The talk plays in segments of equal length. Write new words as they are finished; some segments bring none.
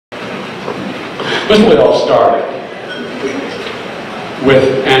This really all started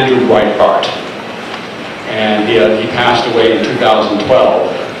with Andrew Breitbart, and he passed away in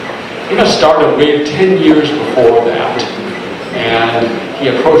 2012. He got started maybe 10 years before that, and he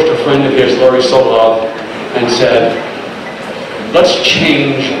approached a friend of his, Larry Solov, and said, let's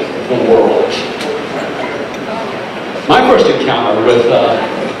change the world. My first encounter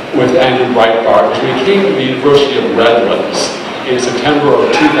with Andrew Breitbart was when he came to the University of Redlands in September of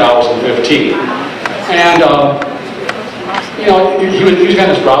 2015. And, he was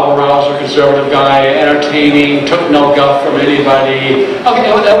kind of this rabble-rouser, conservative guy, entertaining, took no guff from anybody.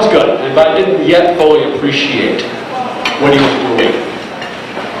 Okay, that was good, but I didn't yet fully appreciate what he was doing.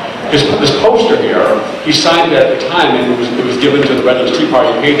 This poster here, he signed it at the time, and it was given to the Redlands Tea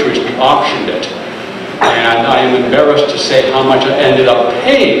Party Patriots. We auctioned it. And I am embarrassed to say how much I ended up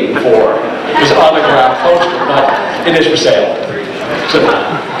paying for this autographed poster, but it is for sale. So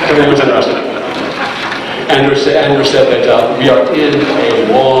if anyone's interested. Andrew said that we are in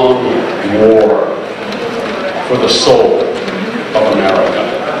a long war for the soul of America.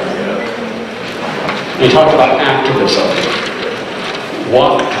 And he talked about activism.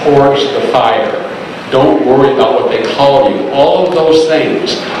 Walk towards the fire. Don't worry about what they call you. All of those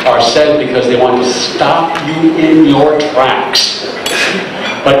things are said because they want to stop you in your tracks.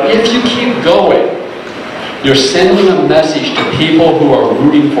 But if you keep going, you're sending a message to people who are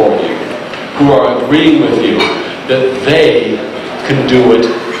rooting for you, who are agreeing with you, that they can do it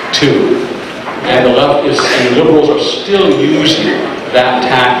too. And the leftists and the liberals are still using that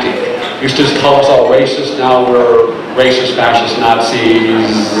tactic. Used to call us all racist, now we're racist, fascist, Nazis,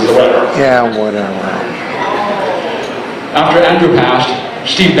 whatever. Yeah, whatever. After Andrew passed,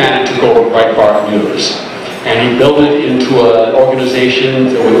 Steve Bannon took over Breitbart News, and he built it into an organization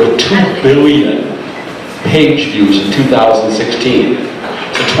with 2 billion page views in 2016.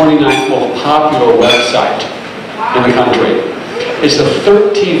 It's the 29th most popular website in the country. It's the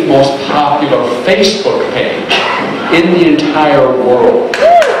 13th most popular Facebook page in the entire world.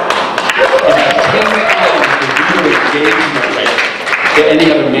 It's 10 times the viewer engagement rate that any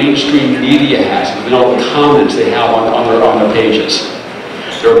other mainstream media has, and all the comments they have on their pages.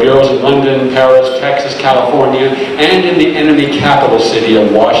 There are bureaus in London, Paris, Texas, California, and in the enemy capital city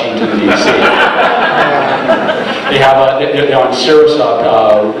of Washington, D.C. They're on Sirius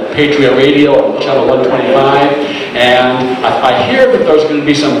Patriot Radio on Channel 125, and I hear that there's going to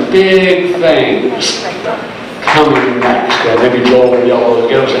be some big things coming next. Maybe Joel will be able to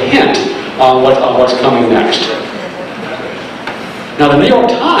give us a hint on what's coming next. Now, the New York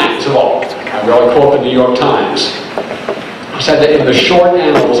Times, I really quote the New York Times, said that in the short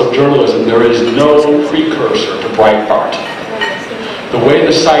annals of journalism, there is no precursor to Breitbart. The way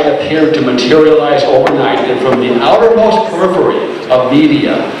the site appeared to materialize overnight and from the outermost periphery of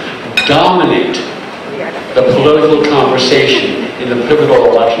media dominate the political conversation in the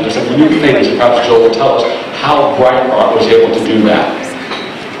pivotal election. There's some new things, and perhaps Joel will tell us how Breitbart was able to do that.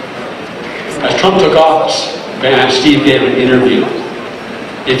 As Trump took office, Steve gave an interview.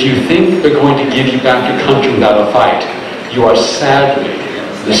 If you think they're going to give you back your country without a fight, you are sadly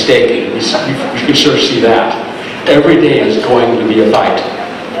mistaken. You can sure see that. Every day is going to be a fight.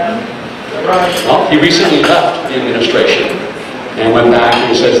 Well, he recently left the administration and went back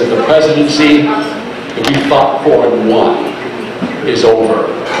and says that the presidency that we fought for and won is over.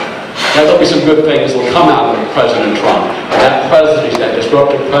 Now, there'll be some good things that will come out of President Trump. That presidency, that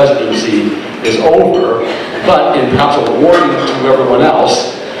disruptive presidency, is over, but in perhaps a warning to everyone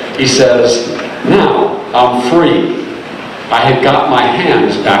else, he says, now I'm free. I had got my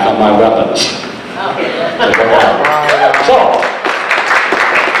hands back on my weapons. So,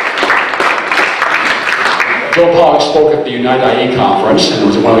 Joe Pollak spoke at the Unite IE conference and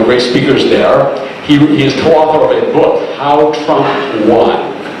was one of the great speakers there. He is co-author of a book, How Trump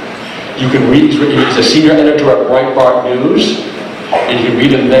Won. You can read, he's a senior editor at Breitbart News, and you can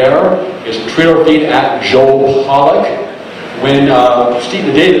read him there. His Twitter feed at Joe Pollak. When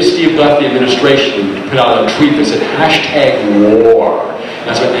the day that Steve left the administration, he put out a tweet that said #war.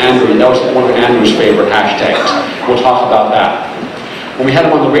 That was one of Andrew's favorite hashtags. We'll talk about that. When we had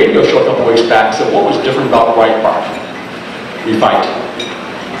him on the radio show a couple weeks back, he said, what was different about Breitbart? We fight.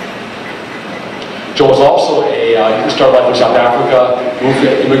 Joe was also he started life in South Africa,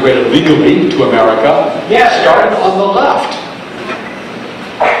 immigrated legally to America, started on the left,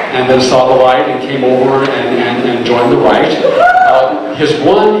 and then saw the light and came over and joined the right. His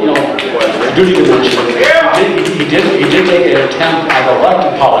one, duty to mention, he did make an attempt at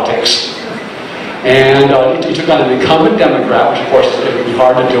elected politics. And he took on an incumbent Democrat, which of course it would be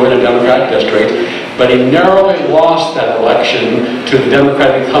hard to do in a Democratic district, but he narrowly lost that election to the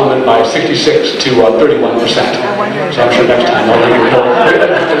Democratic incumbent by 66 to 31%. So I'm sure next time he'll carry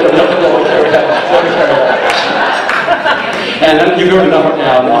that. And then you've heard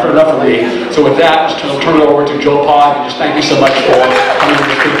enough of me. So with that, I'll turn it over to Joe Pollak, and just thank you so much for coming to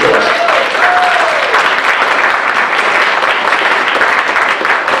speak to us.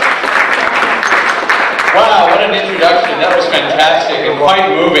 Wow, what an introduction. That was fantastic and quite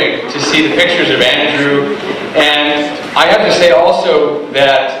moving to see the pictures of Andrew. And I have to say also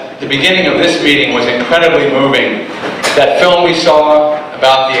that the beginning of this meeting was incredibly moving. That film we saw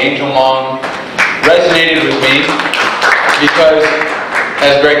about the Angel Mom resonated with me because,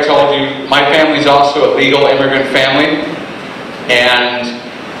 as Greg told you, my family's also a legal immigrant family, and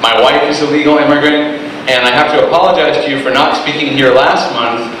my wife is a legal immigrant, and I have to apologize to you for not speaking here last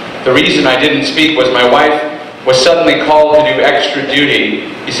month. The reason I didn't speak was my wife was suddenly called to do extra duty.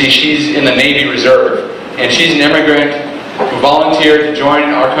 You see, she's in the Navy Reserve, and she's an immigrant who volunteered to join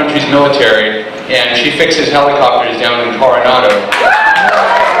our country's military, and she fixes helicopters down in Coronado.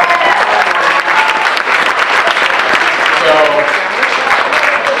 So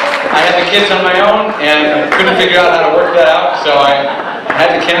I had the kids on my own and couldn't figure out how to work that out, so I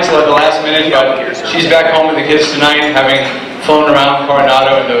had to cancel at the last minute, but she's back home with the kids tonight, having flown around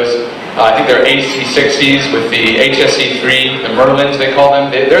Coronado in those, I think they're AC-60s with the HSE-3, the Merlins they call them.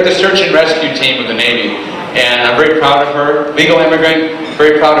 They're the search and rescue team of the Navy, and I'm very proud of her. Legal immigrant,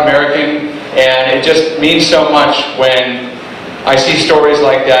 very proud American, and it just means so much when I see stories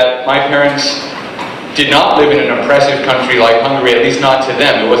like that. My parents did not live in an oppressive country like Hungary, at least not to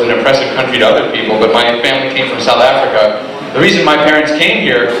them. It was an oppressive country to other people, but my family came from South Africa. The reason my parents came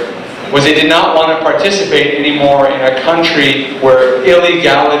here was they did not want to participate anymore in a country where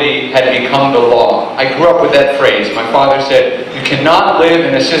illegality had become the law. I grew up with that phrase. My father said, you cannot live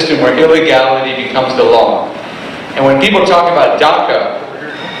in a system where illegality becomes the law. And when people talk about DACA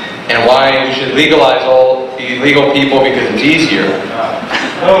and why we should legalize all illegal people because it's easier,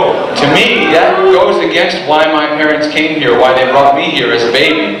 to me, that goes against why my parents came here, why they brought me here as a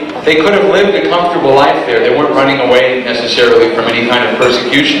baby. They could have lived a comfortable life there. They weren't running away necessarily from any kind of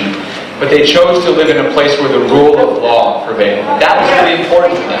persecution. But they chose to live in a place where the rule of law prevailed. That was really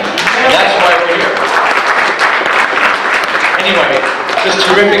important to them. And that's why we're here. Anyway, just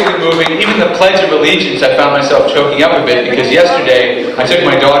terrifically moving. Even the Pledge of Allegiance, I found myself choking up a bit because yesterday I took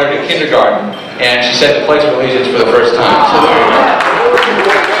my daughter to kindergarten and she said the Pledge of Allegiance for the first time. So there you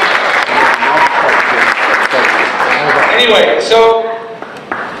go. Anyway, so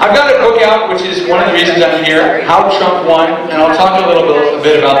I've got a book out, which is one of the reasons I'm here, How Trump Won, and I'll talk a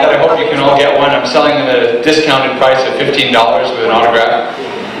bit about that. I hope you can all get one. I'm selling them at a discounted price of $15 with an autograph.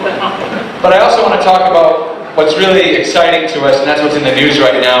 But I also want to talk about what's really exciting to us, and that's what's in the news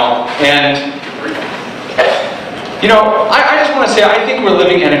right now. And, you know, I just want to say, I think we're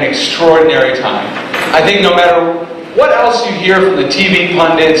living at an extraordinary time. I think no matter what else you hear from the TV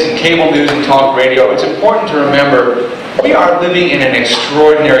pundits and cable news and talk radio, it's important to remember we are living in an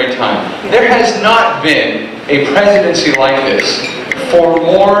extraordinary time. There has not been a presidency like this for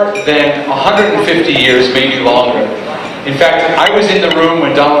more than 150 years, maybe longer. In fact, I was in the room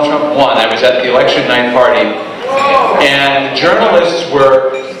when Donald Trump won. I was at the election night party, and journalists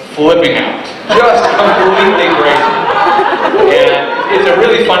were flipping out. Just completely crazy. And it's a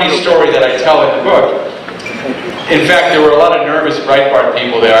really funny story that I tell in the book. In fact, there were a lot of nervous Breitbart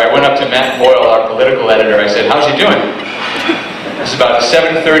people there. I went up to Matt Boyle, our political editor. I said, how's he doing? It was about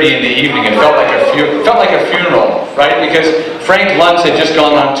 7:30 in the evening. It felt like a funeral, right? Because Frank Luntz had just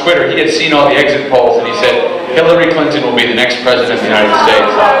gone on Twitter. He had seen all the exit polls, and he said, Hillary Clinton will be the next president of the United States.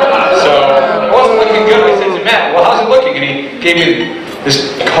 So it wasn't looking good. I said to Matt, well, how's it looking? And he gave me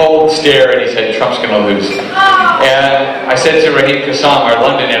this cold stare, and he said, Trump's going to lose. And I said to Raheem Kassam, our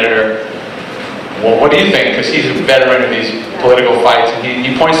London editor, well, what do you think? Because he's a veteran of these political fights. And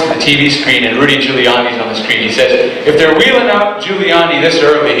he points to the TV screen, and Rudy Giuliani's on the screen. He says, if they're wheeling out Giuliani this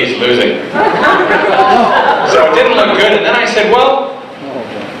early, he's losing. So it didn't look good. And then I said, well,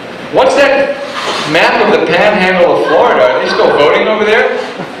 what's that map of the panhandle of Florida? Are they still voting over there?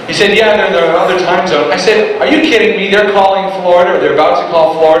 He said, yeah, they're in the other time zone. I said, are you kidding me? They're calling Florida, or they're about to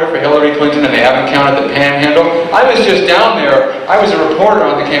call Florida for Hillary Clinton, and they haven't counted the panhandle? I was just down there. I was a reporter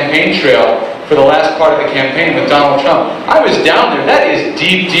on the campaign trail for the last part of the campaign with Donald Trump. I was down there. That is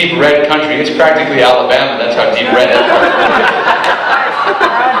deep, deep red country. It's practically Alabama. That's how deep red it is.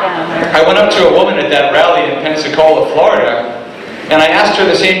 I went up to a woman at that rally in Pensacola, Florida, and I asked her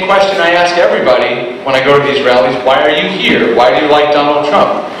the same question I ask everybody when I go to these rallies. Why are you here? Why do you like Donald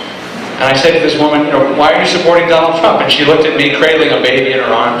Trump? And I said to this woman, you know, why are you supporting Donald Trump? And she looked at me cradling a baby in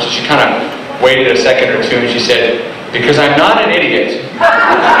her arms, and she kind of waited a second or two, and she said, "Because I'm not an idiot."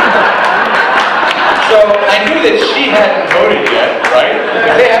 So I knew that she hadn't voted yet, right?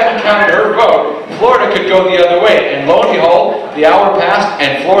 If they hadn't counted her vote, Florida could go the other way. And lo and behold, the hour passed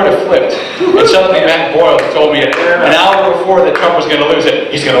and Florida flipped. And suddenly Matt Boyle told me an hour before that Trump was going to lose it.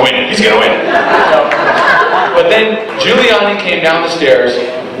 He's going to win. He's going to win. But then Giuliani came down the stairs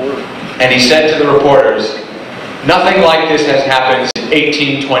and he said to the reporters, "Nothing like this has happened since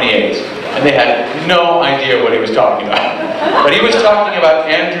 1828. And they had no idea what he was talking about. But he was talking about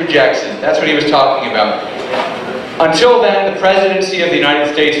Andrew Jackson. That's what he was talking about. Until then, the presidency of the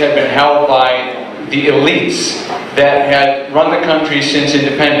United States had been held by the elites that had run the country since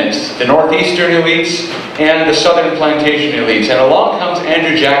independence. The northeastern elites and the southern plantation elites. And along comes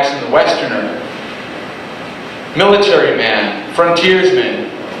Andrew Jackson, the westerner. Military man, frontiersman.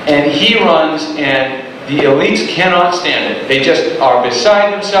 And he runs, and the elites cannot stand it. They just are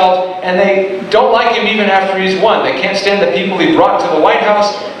beside themselves, and they don't like him even after he's won. They can't stand the people he brought to the White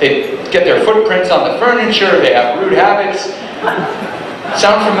House. They get their footprints on the furniture. They have rude habits.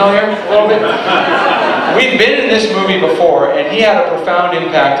 Sound familiar a little bit? We've been in this movie before, and he had a profound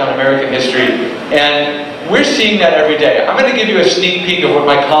impact on American history, and we're seeing that every day. I'm going to give you a sneak peek of what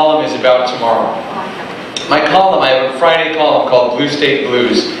my column is about tomorrow. My column, I have a Friday column called Blue State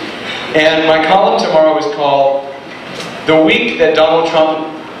Blues. And my column tomorrow is called "The Week That Donald Trump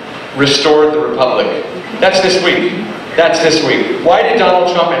Restored the Republic." That's this week. That's this week. Why did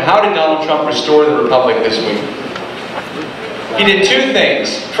Donald Trump, and how did Donald Trump restore the Republic this week? He did two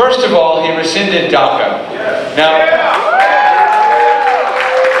things. First of all, he rescinded DACA. Now,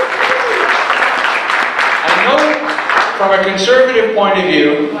 I know from a conservative point of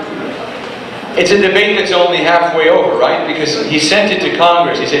view, it's a debate that's only halfway over, right? Because he sent it to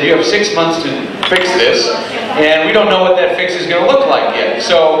Congress. He said, "You have 6 months to fix this, and we don't know what that fix is going to look like yet."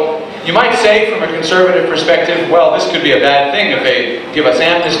 So you might say, from a conservative perspective, well, this could be a bad thing if they give us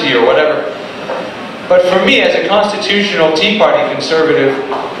amnesty or whatever. But for me, as a constitutional Tea Party conservative,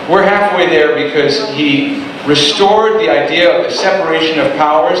 we're halfway there because he restored the idea of the separation of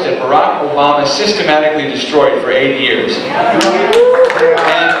powers that Barack Obama systematically destroyed for 8 years.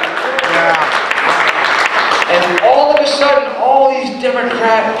 And all of a sudden, all these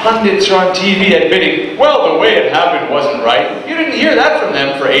Democrat pundits are on TV admitting, well, the way it happened wasn't right. You didn't hear that from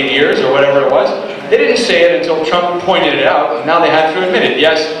them for 8 years or whatever it was. They didn't say it until Trump pointed it out, and now they had to admit it.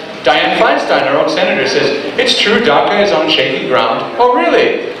 Yes, Dianne Feinstein, our own senator, says, "It's true, DACA is on shaky ground." Oh,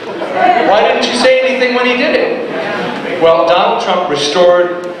 really? Why didn't you say anything when he did it? Well, Donald Trump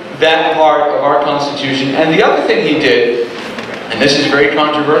restored that part of our Constitution. And the other thing he did, and this is very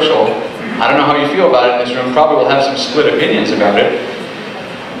controversial, I don't know how you feel about it in this room, probably will have some split opinions about it.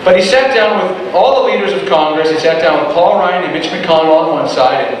 But he sat down with all the leaders of Congress. He sat down with Paul Ryan and Mitch McConnell on one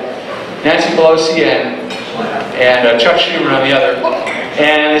side, and Nancy Pelosi and Chuck Schumer on the other.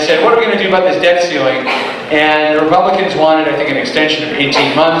 And they said, "What are we going to do about this debt ceiling?" And the Republicans wanted, I think, an extension of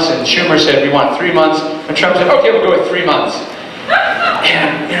 18 months, and Schumer said, "We want 3 months." And Trump said, "Okay, we'll go with 3 months."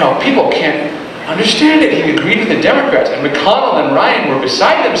 And, you know, people can't understand it. He agreed with the Democrats, and McConnell and Ryan were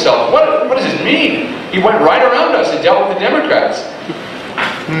beside themselves. What does this mean? He went right around us and dealt with the Democrats.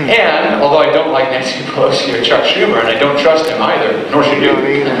 And, although I don't like Nancy Pelosi or Chuck Schumer, and I don't trust him either, nor should you,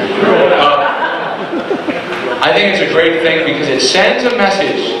 I think it's a great thing because it sends a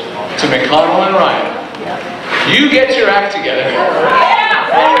message to McConnell and Ryan. You get your act together. And you get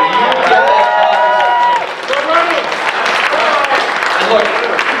that caucus. And look,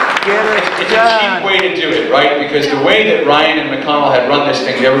 it's a cheap way to do it, right? Because the way that Ryan and McConnell had run this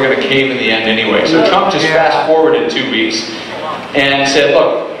thing, they were going to cave in the end anyway. So Trump just fast-forwarded 2 weeks and said,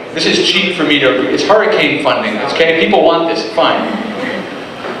 "Look, this is cheap for me to... It's hurricane funding. Okay, people want this. Fine."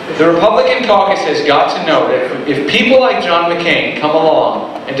 The Republican caucus has got to know that if people like John McCain come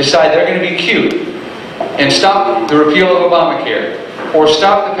along and decide they're going to be cute and stop the repeal of Obamacare or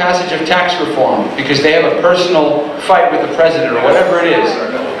stop the passage of tax reform because they have a personal fight with the president or whatever it is,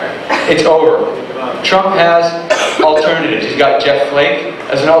 it's over. Trump has alternatives. He's got Jeff Flake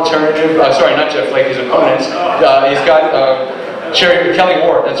as an alternative. Sorry, not Jeff Flake, his opponents. He's got Kelly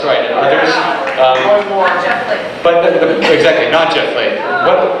Ward, that's right, and others. But exactly, not Jeff Flake.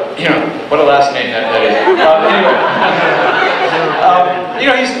 What a last name that is.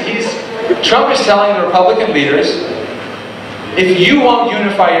 Anyway, Trump is telling the Republican leaders, if you won't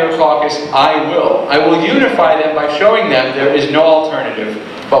unify your caucus, I will. I will unify them by showing them there is no alternative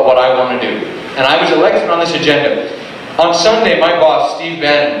but what I want to do. And I was elected on this agenda. On Sunday, my boss, Steve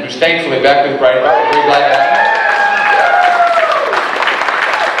Bannon, who's thankfully back with Breitbart, I'm very glad to have him.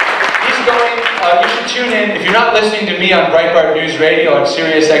 He's going, you should to tune in. If you're not listening to me on Breitbart News Radio on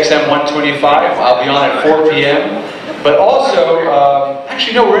Sirius XM 125, I'll be on at 4 p.m. But also,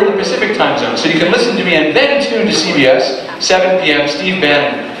 actually no, we're in the Pacific time zone, so you can listen to me and then tune to CBS, 7 p.m., Steve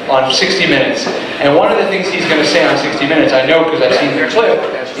Bannon on 60 Minutes. And one of the things he's going to say on 60 Minutes, I know because I've seen the clip,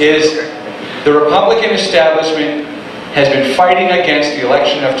 is the Republican establishment has been fighting against the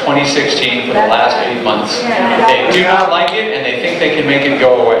election of 2016 for the last 8 months. They do not like it, and they think they can make it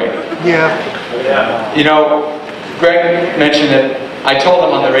go away. Yeah. You know, Greg mentioned that I told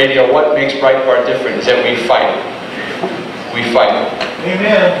him on the radio what makes Breitbart different is that we fight. We fight.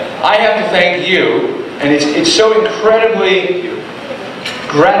 Amen. I have to thank you, and it's so incredibly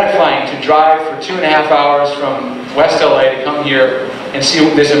gratifying to drive for 2.5 hours from West LA to come here and see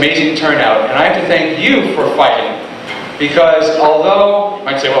this amazing turnout. And I have to thank you for fighting. Because although, you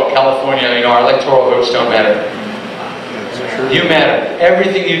might say, well, California, you know, our electoral votes don't matter. You matter.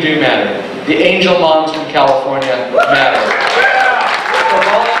 Everything you do matter. The angel moms from California matter. The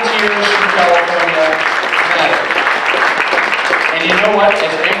volunteers from California matter. And you know what?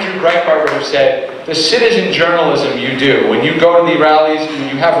 As Andrew Breitbart would have said, the citizen journalism you do, when you go to the rallies, when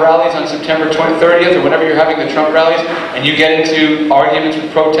you have rallies on September 30th, or whenever you're having the Trump rallies, and you get into arguments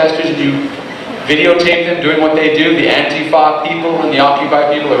with protesters, and you videotape them doing what they do, the Antifa people and the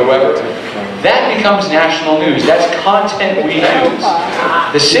Occupy people or whoever, that becomes national news. That's content we use.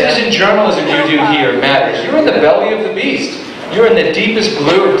 The citizen journalism you do here matters. You're in the belly of the beast. You're in the deepest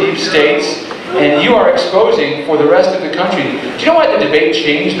blue of deep states, and you are exposing for the rest of the country. Do you know why the debate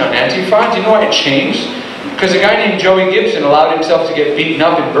changed on Antifa? Do you know why it changed? Because a guy named Joey Gibson allowed himself to get beaten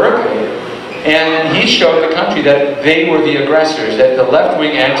up in Berkeley. And he showed the country that they were the aggressors, that the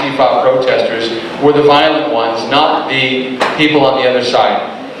left-wing Antifa protesters were the violent ones, not the people on the other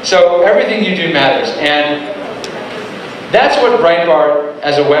side. So everything you do matters. And that's what Breitbart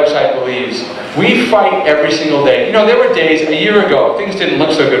as a website believes. We fight every single day. You know, there were days, a year ago, things didn't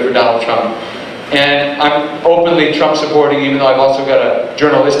look so good for Donald Trump. And I'm openly Trump supporting, even though I've also got a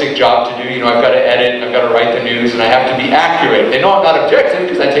journalistic job to do. You know, I've got to edit, I've got to write the news, and I have to be accurate. They know I'm not objective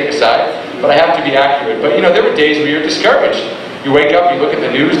because I take a side. But I have to be accurate. But you know, there were days where you're discouraged. You wake up, you look at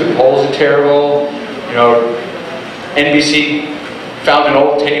the news, the polls are terrible. You know, NBC found an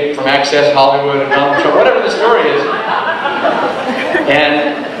old tape from Access Hollywood and Donald Trump, whatever the story is.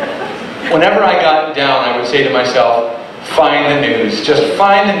 And whenever I got down, I would say to myself, find the news. Just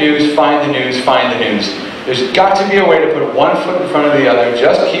find the news, find the news, find the news. There's got to be a way to put one foot in front of the other.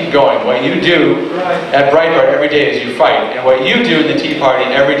 Just keep going. What you do at Breitbart every day is you fight. And what you do in the Tea Party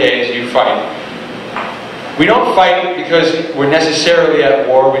every day is you fight. We don't fight because we're necessarily at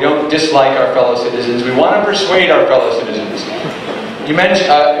war. We don't dislike our fellow citizens. We want to persuade our fellow citizens. You mentioned,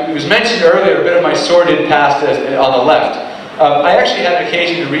 it was mentioned earlier, a bit of my sordid past on the left. I actually had an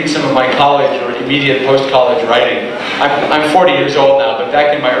occasion to read some of my college or immediate post-college writing. I'm 40 years old now, but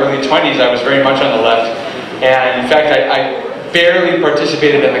back in my early 20s I was very much on the left. And in fact, I barely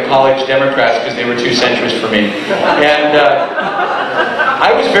participated in the college Democrats because they were too centrist for me. And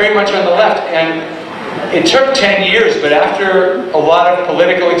I was very much on the left. And it took 10 years, but after a lot of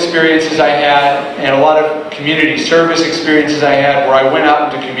political experiences I had and a lot of community service experiences I had where I went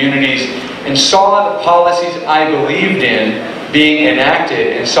out into communities and saw the policies I believed in being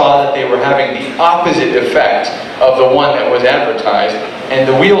enacted and saw that they were having the opposite effect of the one that was advertised, and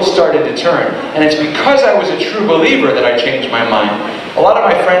the wheels started to turn. And it's because I was a true believer that I changed my mind. A lot of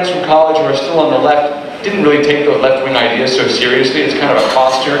my friends from college who are still on the left didn't really take those left-wing ideas so seriously. It's kind of a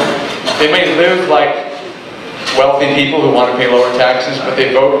posture. They may live like wealthy people who want to pay lower taxes, but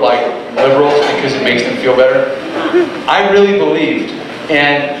they vote like liberals because it makes them feel better. I really believed,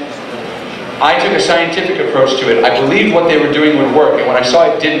 and I took a scientific approach to it. I believed what they were doing would work, and when I saw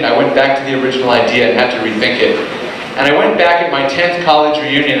it didn't, I went back to the original idea and had to rethink it. And I went back at my 10th college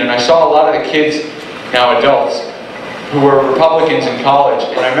reunion, and I saw a lot of the kids, now adults, who were Republicans in college,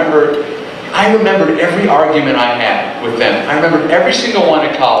 and I remembered every argument I had with them. I remembered every single one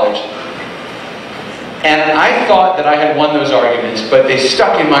at college. And I thought that I had won those arguments, but they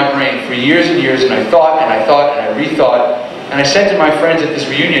stuck in my brain for years and years, and I thought, and I thought, and I rethought. And I said to my friends at this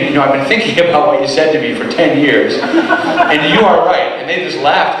reunion, you know, I've been thinking about what you said to me for 10 years, and you are right. And they just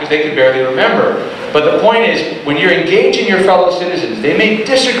laughed because they could barely remember. But the point is, when you're engaging your fellow citizens, they may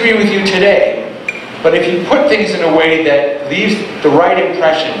disagree with you today, but if you put things in a way that leaves the right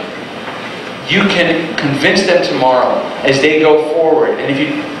impression, you can convince them tomorrow as they go forward. And if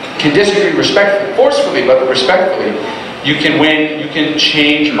you can disagree respectfully, forcefully, but respectfully, you can win, you can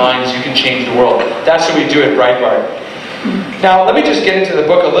change minds, you can change the world. That's what we do at Breitbart. Now, let me just get into the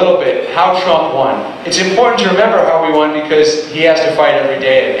book a little bit, how Trump won. It's important to remember how we won because he has to fight every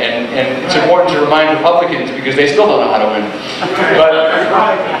day, and it's important to remind Republicans because they still don't know how to win. But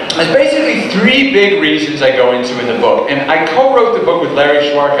there's basically three big reasons I go into in the book, and I co-wrote the book with Larry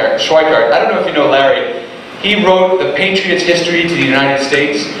Schweikart. I don't know if you know Larry. He wrote The Patriots' History to the United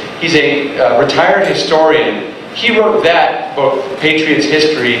States. He's a retired historian. He wrote that book, Patriots'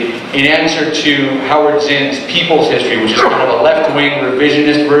 History, in answer to Howard Zinn's People's History, which is kind of a left-wing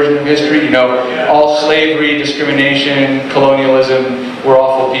revisionist version of history. You know, all slavery, discrimination, colonialism, we're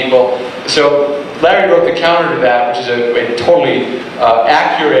awful people. So Larry wrote the counter to that, which is a totally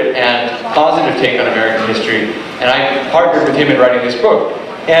accurate and positive take on American history. And I partnered with him in writing this book.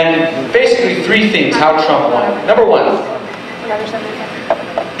 And basically three things how Trump won. Number one,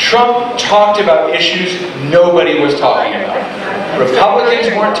 Trump talked about issues nobody was talking about. Republicans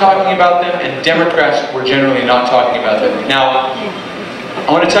weren't talking about them, and Democrats were generally not talking about them. Now,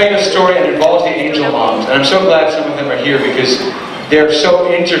 I want to tell you a story that involves the angel moms, and I'm so glad some of them are here because they're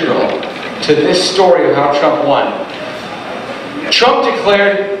so integral to this story of how Trump won. Trump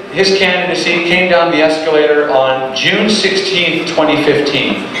declared his candidacy, came down the escalator on June 16,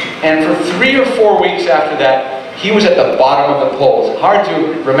 2015. And for 3 or 4 weeks after that, he was at the bottom of the polls. Hard to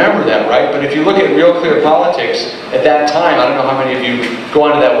remember that, right? But if you look at Real Clear Politics, at that time, I don't know how many of you go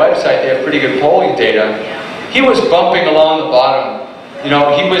onto that website, they have pretty good polling data. He was bumping along the bottom. You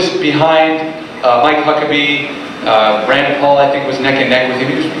know, he was behind Mike Huckabee, Rand Paul, I think, was neck and neck with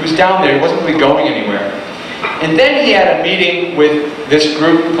him. He was down there, he wasn't really going anywhere. And then he had a meeting with this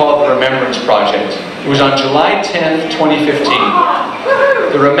group called the Remembrance Project. It was on July 10th,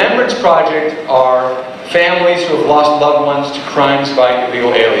 2015. The Remembrance Project are families who have lost loved ones to crimes by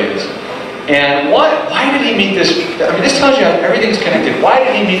illegal aliens. And why did he meet this? I mean, this tells you how everything's connected. Why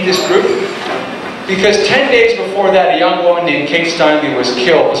did he meet this group? Because 10 days before that, a young woman named Kate Steinle was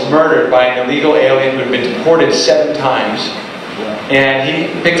murdered by an illegal alien who had been deported 7 times. And he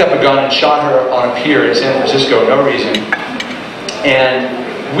picked up a gun and shot her on a pier in San Francisco, no reason.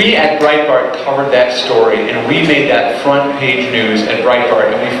 And we at Breitbart covered that story, and we made that front page news at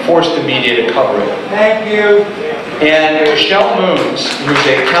Breitbart, and we forced the media to cover it. Thank you. And Michelle Moons, who's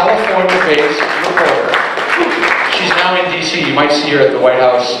a California-based reporter, she's now in D.C. You might see her at the White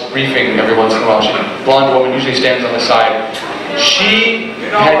House briefing every once in a while. She's a blonde woman, usually stands on the side. She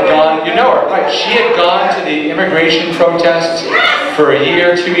had gone, you know her, right? She had gone to the immigration protests for a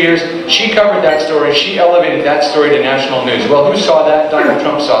year, 2 years. She covered that story. She elevated that story to national news. Well, who saw that? Donald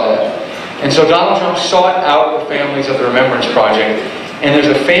Trump saw that. And so Donald Trump sought out the families of the Remembrance Project. And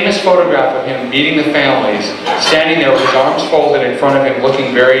there's a famous photograph of him meeting the families, standing there with his arms folded in front of him,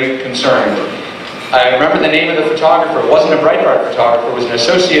 looking very concerned. I remember the name of the photographer. It wasn't a Breitbart photographer. It was an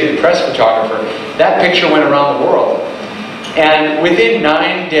Associated Press photographer. That picture went around the world. And within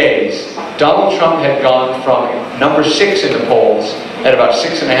 9 days, Donald Trump had gone from number 6 in the polls at about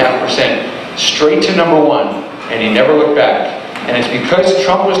 6.5% straight to number 1, and he never looked back. And it's because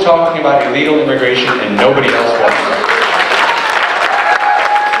Trump was talking about illegal immigration and nobody else was.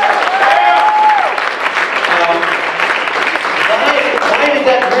 Why did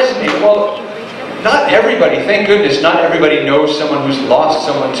that resonate? Well, not everybody, thank goodness, not everybody knows someone who's lost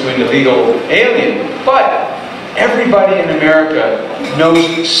someone to an illegal alien, but everybody in America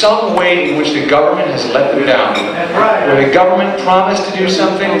knows some way in which the government has let them down. Where the government promised to do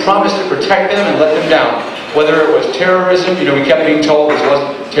something, promised to protect them, and let them down. Whether it was terrorism, you know, we kept being told this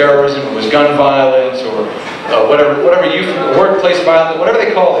wasn't terrorism, it was gun violence, or whatever workplace violence, whatever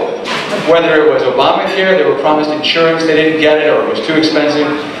they called it. Whether it was Obamacare, they were promised insurance, they didn't get it, or it was too expensive.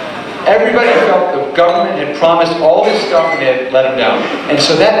 Everybody felt the government had promised all this stuff and they had let them down. And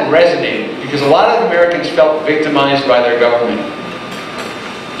so that resonated, because a lot of Americans felt victimized by their government.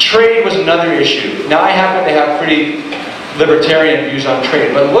 Trade was another issue. Now, I happen to have pretty libertarian views on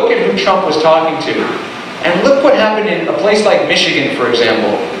trade, but look at who Trump was talking to. And look what happened in a place like Michigan, for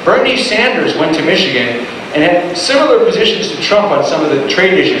example. Bernie Sanders went to Michigan and had similar positions to Trump on some of the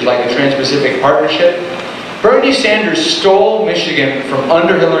trade issues, like the Trans-Pacific Partnership. Bernie Sanders stole Michigan from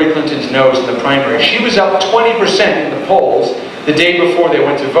under Hillary Clinton's nose in the primary. She was up 20% in the polls the day before they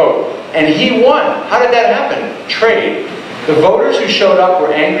went to vote. And he won. How did that happen? Trade. The voters who showed up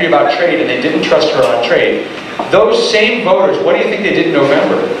were angry about trade and they didn't trust her on trade. Those same voters, what do you think they did in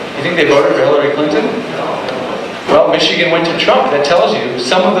November? You think they voted for Hillary Clinton? Well, Michigan went to Trump. That tells you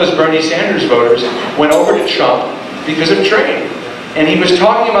some of those Bernie Sanders voters went over to Trump because of trade. And he was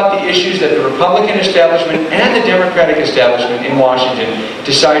talking about the issues that the Republican establishment and the Democratic establishment in Washington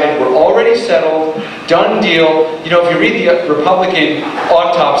decided were already settled, done deal. You know, if you read the Republican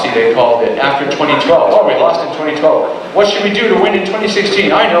autopsy, they called it, after 2012. Oh, we lost in 2012. What should we do to win in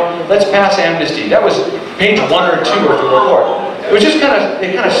 2016? I know, let's pass amnesty. That was page 1 or 2 of the report. It was just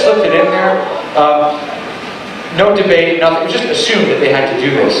they kind of slipped it in there. No debate, nothing. It was just assumed that they had to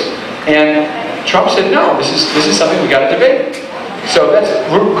do this. And Trump said, no, this is something we got to debate. So that's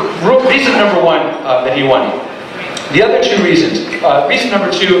reason number 1 that he won. The other 2 reasons. Reason number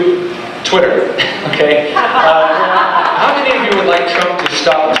 2, Twitter. Okay. How many of you would like Trump to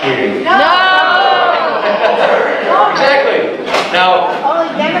stop tweeting? No! Exactly. Now, Only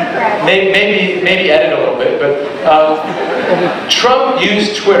Democrats. maybe edit a little bit, but Trump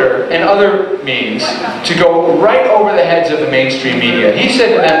used Twitter and other means to go right over the heads of the mainstream media. He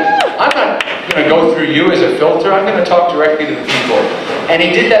said to them, I'm not going to go through you as a filter, I'm going to talk directly to the people. And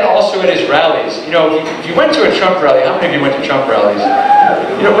he did that also at his rallies. You know, if you went to a Trump rally, how many of you went to Trump rallies?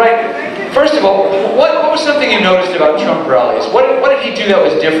 You know, right? First of all, what was something you noticed about Trump rallies? What did he do that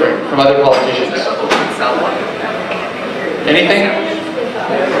was different from other politicians? Anything?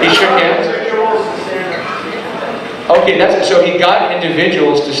 He shook hands? Okay, so he got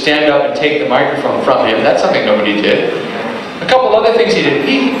individuals to stand up and take the microphone from him. That's something nobody did. A couple other things he did.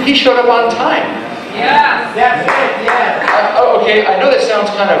 He showed up on time. Yes. That's it, yes. Okay, I know that sounds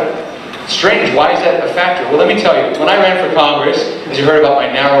kind of strange. Why is that a factor? Well, let me tell you. When I ran for Congress, as you heard about my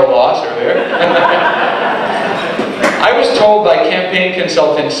narrow loss earlier, I was told by campaign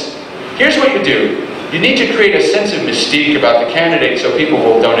consultants, here's what you do. You need to create a sense of mystique about the candidate so people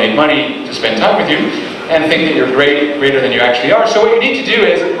will donate money to spend time with you and think that you're greater than you actually are. So what you need to do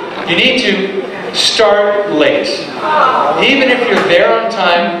is, you need to start late. Even if you're there on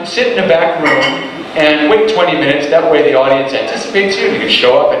time, sit in the back room and wait 20 minutes. That way the audience anticipates you, and you can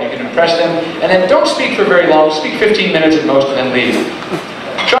show up and you can impress them. And then don't speak for very long, speak 15 minutes at most and then leave.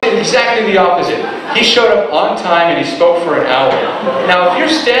 Trump did exactly the opposite. He showed up on time and he spoke for an hour. Now, if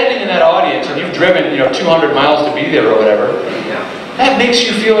you're standing in that audience and you've driven, 200 miles to be there or whatever, that makes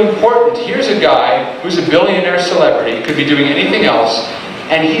you feel important. Here's a guy who's a billionaire celebrity, could be doing anything else,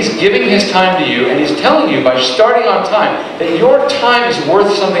 and he's giving his time to you, and he's telling you by starting on time that your time is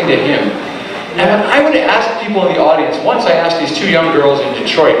worth something to him. And when I would ask people in the audience, once I asked these 2 young girls in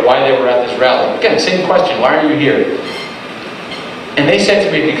Detroit why they were at this rally. Again, same question, why are you here? And they said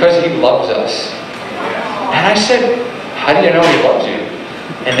to me, because he loves us. And I said, how do you know he loves you?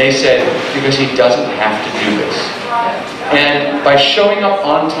 And they said, because he doesn't have to do this. And by showing up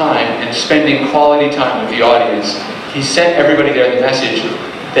on time and spending quality time with the audience, he sent everybody there the message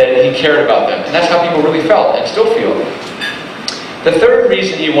that he cared about them. And that's how people really felt and still feel. The third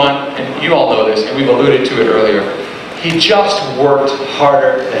reason he won, and you all know this, and we've alluded to it earlier, he just worked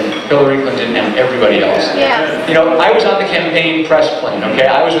harder than Hillary Clinton and everybody else. Yeah. You know, I was on the campaign press plane, okay?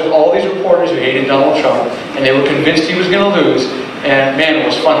 I was with all these reporters who hated Donald Trump, and they were convinced he was going to lose. And man, it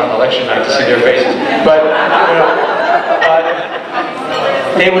was fun on election night to see their faces. But,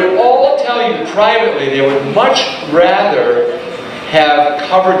 they would all tell you privately they would much rather have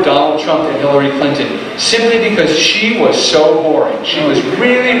covered Donald Trump than Hillary Clinton, simply because she was so boring. She was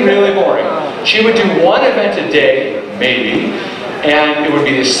really, really boring. She would do one event a day, maybe, and it would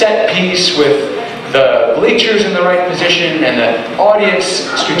be the set piece with the bleachers in the right position and the audience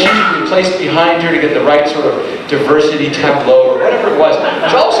strategically placed behind her to get the right sort of diversity tableau or whatever it was. It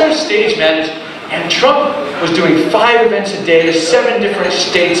was all sort of stage managed. And Trump was doing 5 events a day, 7 different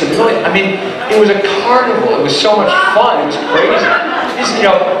states, and really, I mean, it was a carnival. It was so much fun. It was crazy.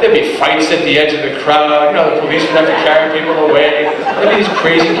 There'd be fights at the edge of the crowd. The police would have to carry people away. There'd be these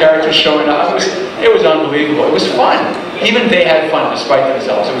crazy characters showing up. It was unbelievable. It was fun. Even they had fun despite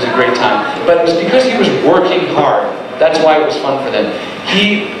themselves. It was a great time. But it was because he was working hard. That's why it was fun for them.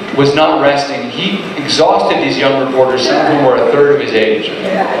 He was not resting. He exhausted these young reporters, some of whom were a third of his age.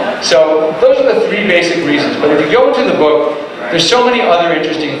 So those are the 3 basic reasons. But if you go into the book, there's so many other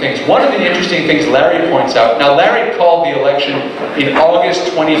interesting things. One of the interesting things Larry points out, now Larry called the election in August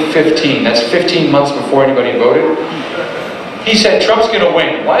 2015. That's 15 months before anybody voted. He said Trump's going to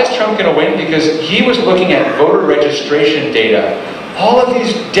win. Why is Trump going to win? Because he was looking at voter registration data. All of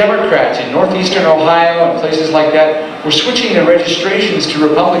these Democrats in northeastern Ohio and places like that were switching their registrations to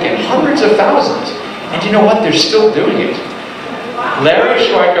Republican, hundreds of thousands. And you know what? They're still doing it. Larry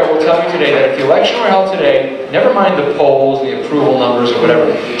Schweikart will tell you today that if the election were held today, never mind the polls, the approval numbers, or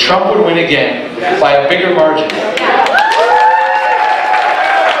whatever, Trump would win again by a bigger margin.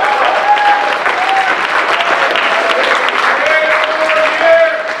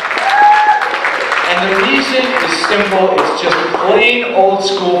 And the reason is simple, it's just plain old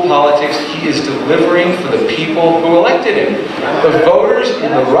school politics. He is delivering for the people who elected him. The voters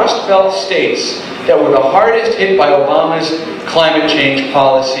in the Rust Belt states that were the hardest hit by Obama's climate change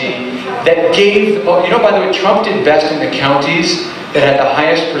policy, that gave the vote. You know, by the way, Trump did best in the counties that had the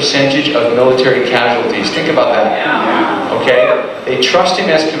highest percentage of military casualties. Think about that. Okay? They trust him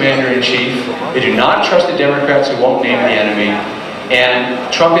as commander-in-chief. They do not trust the Democrats who won't name the enemy.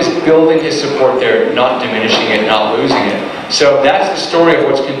 And Trump is building his support there, not diminishing it, not losing it. So that's the story of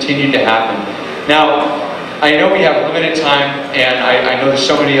what's continued to happen. Now, I know we have limited time, and I know there's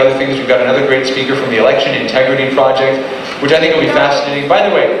so many other things. We've got another great speaker from the Election Integrity Project, which I think will be fascinating. By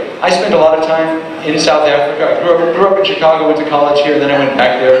the way, I spent a lot of time in South Africa. I grew up in Chicago, went to college here, and then I went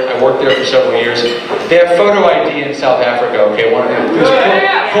back there. I worked there for several years. They have photo ID in South Africa, okay? One of the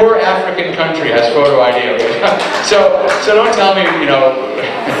poor African country has photo ID, okay? So don't tell me, you know,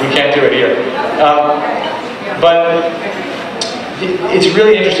 we can't do it here. But it's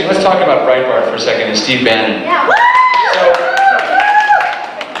really interesting. Let's talk about Breitbart for a second and Steve Bannon.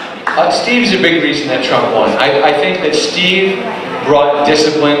 So, Steve's a big reason that Trump won. I think that Steve brought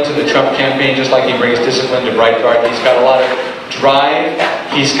discipline to the Trump campaign, just like he brings discipline to Breitbart. He's got a lot of drive.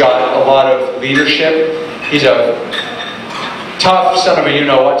 He's got a lot of leadership. He's a tough son of a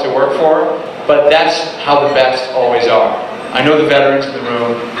you-know-what to work for, but that's how the best always are. I know the veterans in the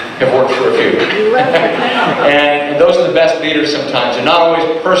room have worked for a few. And those are the best leaders sometimes. They're not always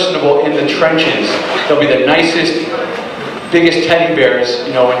personable in the trenches. They'll be the nicest, biggest teddy bears,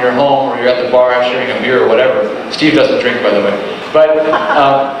 you know, when you're home or you're at the bar sharing a beer or whatever. Steve doesn't drink, by the way. But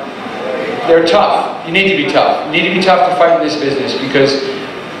they're tough. You need to be tough. You need to be tough to fight in this business because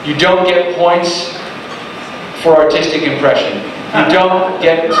you don't get points for artistic impression. You don't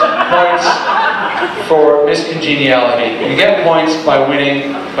get points for miscongeniality. You get points by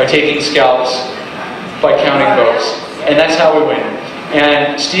winning, by taking scalps, by counting votes. And that's how we win.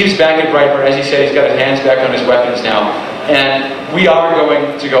 And Steve's back at Breitbart. As he said, he's got his hands back on his weapons now. And we are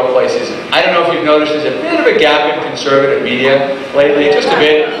going to go places. I don't know if you've noticed, there's a bit of a gap in conservative media lately, just a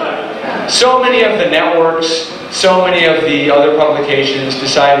bit. So many of the networks, so many of the other publications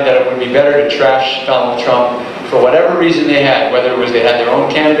decided that it would be better to trash Donald Trump for whatever reason they had, whether it was they had their own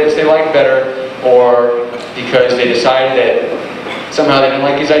candidates they liked better, or because they decided that somehow they didn't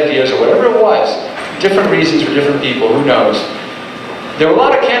like his ideas, or whatever it was. Different reasons for different people, who knows. There were a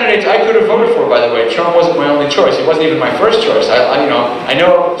lot of candidates I could have voted for, by the way. Trump wasn't my only choice. He wasn't even my first choice. I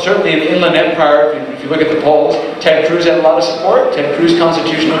know certainly in Inland Empire, if you look at the polls, Ted Cruz had a lot of support. Ted Cruz,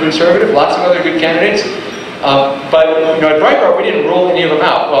 constitutional conservative, lots of other good candidates. But you know, at Breitbart, we didn't rule any of them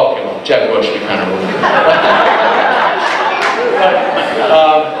out. Well, okay, Jeb Bush, we kind of ruled him out.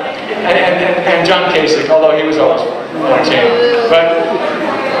 And John Kasich, although he was always entertaining. But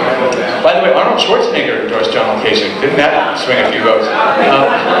by the way, Arnold Schwarzenegger endorsed John Kasich. Didn't that swing a few votes? You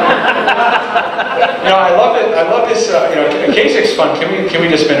know, I love it. I love this. You know, Kasich's fun. Can we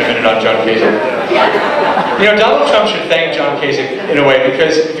just spend a minute on John Kasich? You know, Donald Trump should thank John Kasich in a way,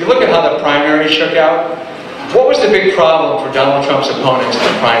 because if you look at how the primary shook out, what was the big problem for Donald Trump's opponents in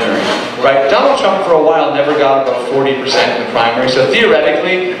the primary? Right? Donald Trump for a while never got above 40% in the primary, so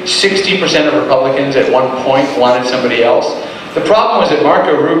theoretically 60% of Republicans at one point wanted somebody else. The problem was that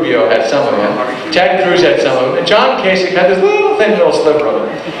Marco Rubio had some of them, Ted Cruz had some of them, and John Kasich had this little thin little sliver of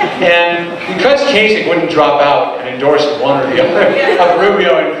them. And because Kasich wouldn't drop out and endorse one or the other of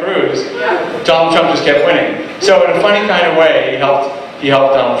Rubio and Cruz, Donald Trump just kept winning. So in a funny kind of way, he helped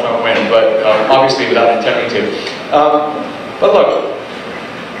Donald Trump win, but obviously without intending to. But look,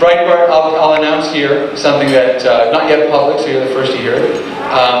 Breitbart, I'll announce here something that not yet public, so you're the first to hear it.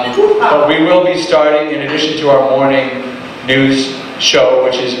 But we will be starting, in addition to our morning news show,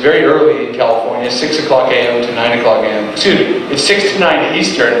 which is very early in California, 6 o'clock a.m. to 9 o'clock a.m. Excuse me, it's 6 to 9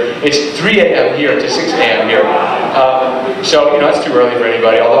 Eastern. It's 3 a.m. here to 6 a.m. here. So, you know, it's too early for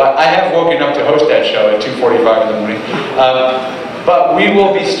anybody, although I have woken up to host that show at 2:45 in the morning. But we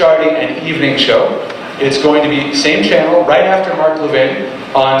will be starting an evening show. It's going to be same channel, right after Mark Levin,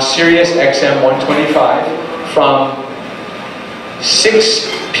 on Sirius XM 125 from 6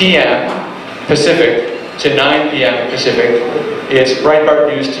 p.m. Pacific to 9 p.m. Pacific. It's Breitbart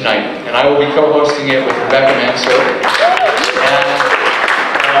News Tonight, and I will be co-hosting it with Rebecca Mansour. And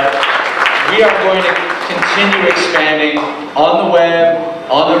we are going to continue expanding on the web,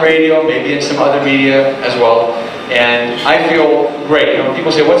 on the radio, maybe in some other media as well. And I feel great. You know,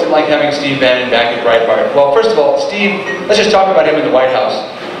 people say, what's it like having Steve Bannon back at Breitbart? Well, first of all, Steve, let's just talk about him in the White House.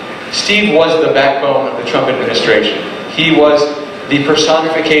 Steve was the backbone of the Trump administration. He was the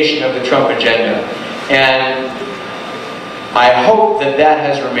personification of the Trump agenda. And I hope that that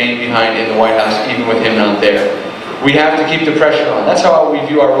has remained behind in the White House, even with him not there. We have to keep the pressure on. That's how we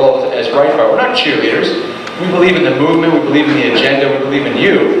view our role as Breitbart. We're not cheerleaders. We believe in the movement, we believe in the agenda, we believe in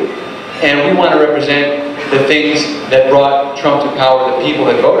you. And we want to represent the things that brought Trump to power, the people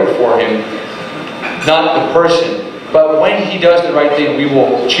that voted for him, not the person. But when he does the right thing, we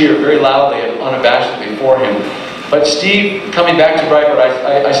will cheer very loudly and unabashedly for him. But Steve, coming back to Breitbart,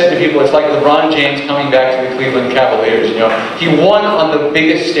 I said to people, it's like LeBron James coming back to the Cleveland Cavaliers. You know, he won on the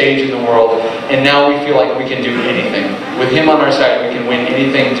biggest stage in the world, and now we feel like we can do anything. With him on our side, we can win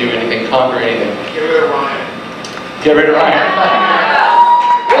anything, do anything, conquer anything. Get rid of Ryan. Get rid of Ryan.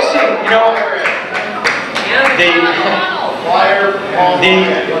 We'll see. You know,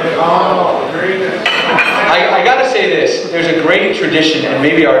 I gotta say this, there's a great tradition, and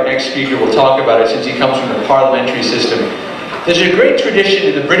maybe our next speaker will talk about it since he comes from the parliamentary system. There's a great tradition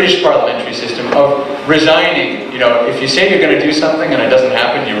in the British parliamentary system of resigning. You know, if you say you're going to do something and it doesn't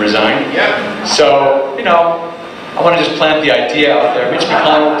happen, you resign. Yep. So, you know, I want to just plant the idea out there. Mitch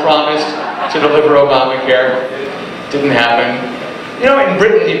McConnell promised to deliver Obamacare. Didn't happen. You know, in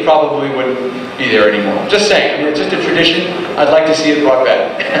Britain, he probably wouldn't be there anymore. Just saying. I mean, it's just a tradition. I'd like to see it brought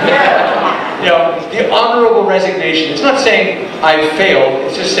back. You know, the honorable resignation. It's not saying I've failed.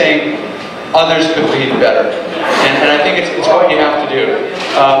 It's just saying others could lead better. And I think it's what you have to do.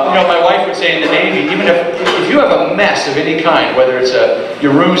 You know, my wife would say in the Navy, even if you have a mess of any kind, whether it's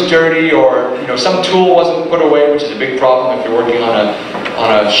your room's dirty or, you know, some tool wasn't put away, which is a big problem if you're working on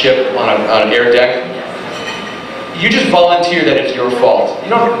a ship, on an air deck, you just volunteer that it's your fault. You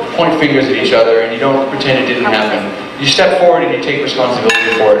don't point fingers at each other and you don't pretend it didn't happen. You step forward and you take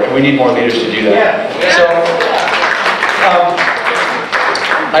responsibility for it, and we need more leaders to do that. So,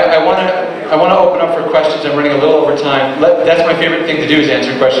 I want to open up for questions. I'm running a little over time. That's my favorite thing to do, is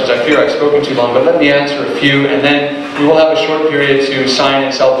answer questions. I fear I've spoken too long, but let me answer a few, and then we will have a short period to sign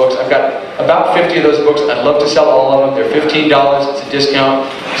and sell books. I've got about 50 of those books. I'd love to sell all of them. They're $15. It's a discount.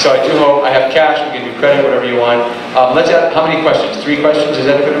 So I do hope I have cash. We can do credit, whatever you want. Let's have, how many questions? 3 questions? Is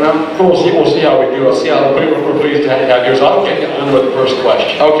that a good amount? We'll see how we do. We're pleased to have yours. I'll get on with the first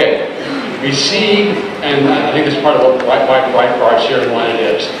question. Okay. We see, and I think this is part of what Breitbart's here and why it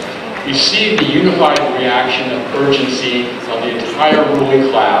is. We see the unified reaction of urgency of the entire ruling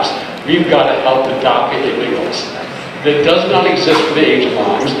class. We've got to help the DACA illegals. That does not exist for the age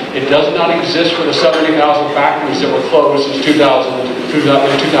moms. It does not exist for the 70,000 factories that were closed since 2000. It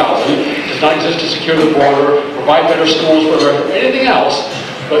does not exist to secure the border, provide better schools, or anything else.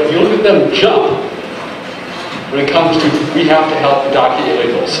 But you look at them jump when it comes to, we have to help the DACA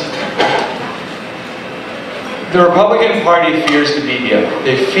illegals. The Republican Party fears the media.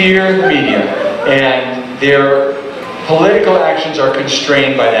 They fear the media, and their political actions are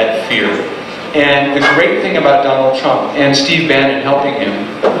constrained by that fear. And the great thing about Donald Trump and Steve Bannon helping him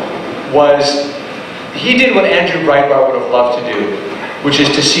was he did what Andrew Breitbart would have loved to do, which is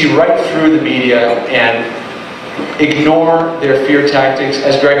to see right through the media and ignore their fear tactics.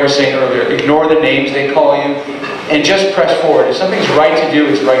 As Greg was saying earlier, ignore the names they call you and just press forward. If something's right to do,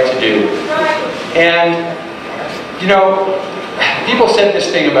 it's right to do. And you know, people said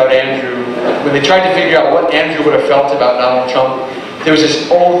this thing about Andrew, when they tried to figure out what Andrew would have felt about Donald Trump. There was this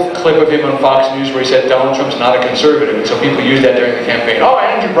old clip of him on Fox News where he said Donald Trump's not a conservative, and so people used that during the campaign. Oh,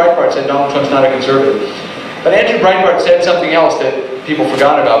 Andrew Breitbart said Donald Trump's not a conservative. But Andrew Breitbart said something else that people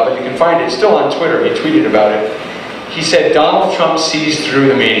forgot about, but you can find it. It's still on Twitter. He tweeted about it. He said Donald Trump sees through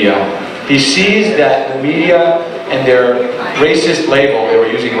the media. He sees that the media and their racist label, they were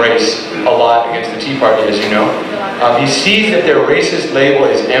using race a lot against the Tea Party, as you know. He sees that their racist label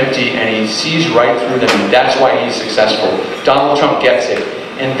is empty, and he sees right through them, and that's why he's successful. Donald Trump gets it.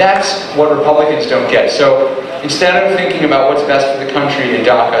 And that's what Republicans don't get. So instead of thinking about what's best for the country in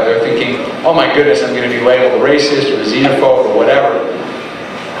DACA, they're thinking, oh my goodness, I'm going to be labeled a racist or a xenophobe or whatever.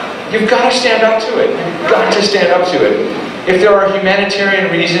 You've got to stand up to it. You've got to stand up to it. If there are humanitarian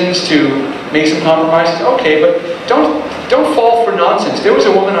reasons to make some compromises, okay, but don't fall for nonsense. There was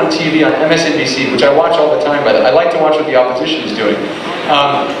a woman on TV on MSNBC, which I watch all the time, but I like to watch what the opposition is doing.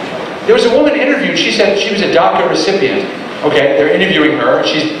 There was a woman interviewed. She said she was a DACA recipient. Okay, they're interviewing her.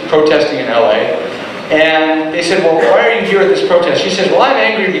 She's protesting in LA. And they said, well, why are you here at this protest? She says, well, I'm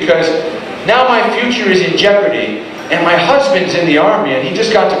angry because now my future is in jeopardy. And my husband's in the army, and he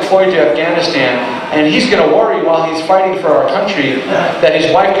just got deployed to Afghanistan, and he's going to worry while he's fighting for our country that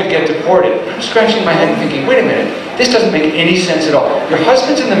his wife could get deported. I'm scratching my head and thinking, wait a minute, this doesn't make any sense at all. Your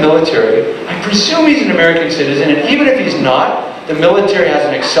husband's in the military. I presume he's an American citizen, and even if he's not, the military has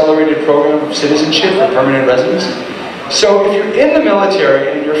an accelerated program of citizenship for permanent residence. So if you're in the military,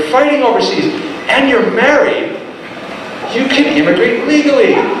 and you're fighting overseas, and you're married, you can immigrate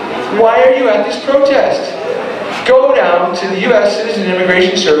legally. Why are you at this protest? go down to the U.S. Citizen and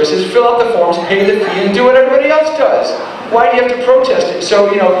Immigration Services, fill out the forms, pay the fee, and do what everybody else does. Why do you have to protest it? So,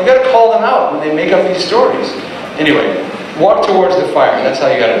 you know, you got to call them out when they make up these stories. Anyway, walk towards the fire. That's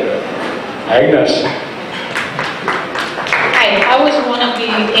how you got to do it. Agnes. Hi, I was one of the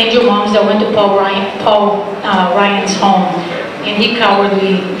angel moms that went to Paul Ryan's home, and he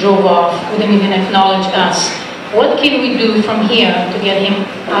cowardly drove off, wouldn't even acknowledge us. What can we do from here to get him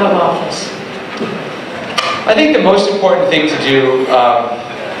out of office? I think the most important thing to do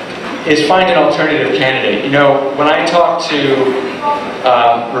is find an alternative candidate. You know, when I talked to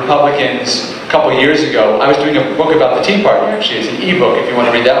Republicans a couple years ago, I was doing a book about the Tea Party, actually. It's an e-book if you want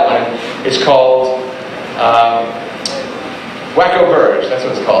to read that one. It's called Wacko Birds, that's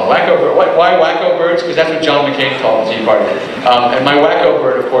what it's called. Wacko Bird. Why Wacko Birds? Because that's what John McCain called the Tea Party. And my Wacko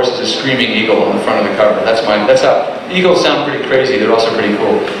Bird, of course, is a screaming eagle on the front of the cover. That's how, eagles sound pretty crazy, they're also pretty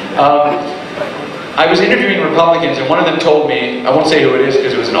cool. I was interviewing Republicans, and one of them told me, I won't say who it is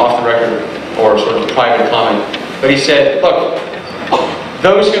because it was an off-the-record or sort of private comment, but he said, look,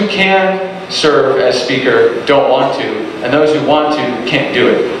 those who can serve as Speaker don't want to, and those who want to can't do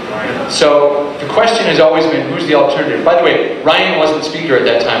it. So the question has always been, who's the alternative? By the way, Ryan wasn't Speaker at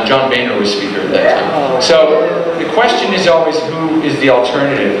that time, John Boehner was Speaker at that time. So the question is always, who is the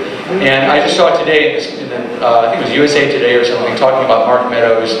alternative? And I just saw today, I think it was USA Today or something, talking about Mark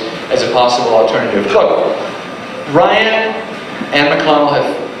Meadows as a possible alternative. Look, Ryan and McConnell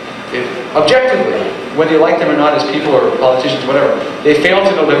have, objectively, whether you like them or not as people or politicians, whatever, they failed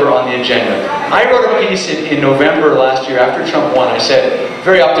to deliver on the agenda. I wrote a piece in November last year after Trump won. I said,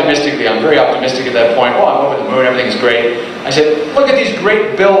 very optimistically, I'm very optimistic at that point, oh, I'm over the moon, everything's great. I said, look at these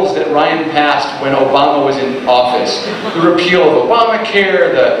great bills that Ryan passed when Obama was in office. The repeal of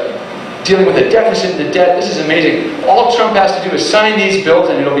Obamacare, the dealing with the deficit and the debt, this is amazing. All Trump has to do is sign these bills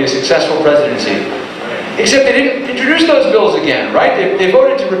and it'll be a successful presidency. Except they didn't introduce those bills again, right? They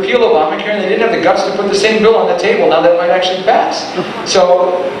voted to repeal Obamacare and they didn't have the guts to put the same bill on the table now that it might actually pass.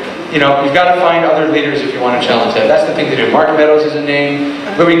 So, you know, you've got to find other leaders if you want to challenge that. That's the thing to do. Mark Meadows is a name.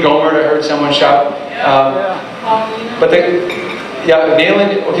 Louis Gohmert, I heard someone shout. But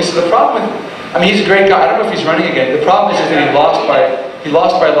Nayland, okay, so the problem with, I mean, he's a great guy. I don't know if he's running again. The problem is that he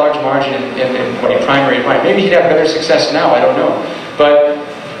lost by a large margin in when he primary ran. Maybe he'd have better success now, I don't know. But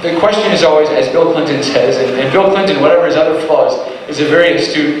the question is always, as Bill Clinton says, and Bill Clinton, whatever his other flaws, is a very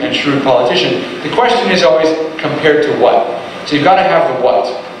astute and shrewd politician. The question is always, compared to what? So you've got to have the what.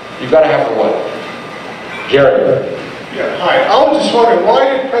 You've got to have the what. Jerry. Yeah, hi. I was just wondering, why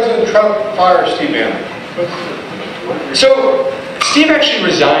did President Trump fire Steve Bannon? So, Steve actually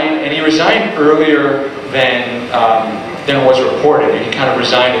resigned, and he resigned earlier than was reported. And he kind of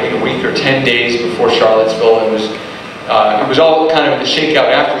resigned, I think, a week or 10 days before Charlottesville. It was all kind of the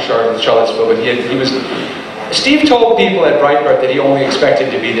shakeout after Charlottesville, but Steve told people at Breitbart that he only expected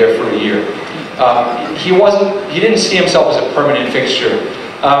to be there for a year. He didn't see himself as a permanent fixture.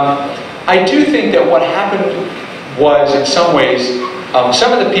 I do think that what happened was, in some ways,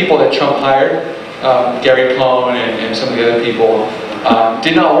 some of the people that Trump hired, Gary Cohn and some of the other people,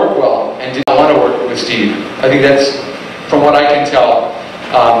 did not work well and did not want to work with Steve. I think that's, from what I can tell.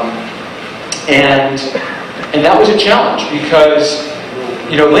 And that was a challenge because,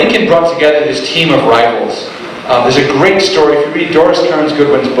 you know, Lincoln brought together this team of rivals. There's a great story, if you read Doris Kearns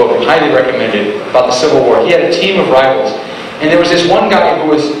Goodwin's book, I highly recommend it, about the Civil War. He had a team of rivals. And there was this one guy who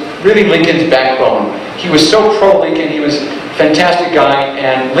was really Lincoln's backbone. He was so pro-Lincoln, he was a fantastic guy,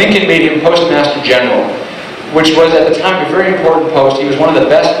 and Lincoln made him Postmaster General, which was at the time a very important post. He was one of the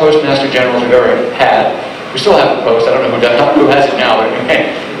best Postmaster Generals we've ever had. We still have the post, I don't know who has it now, but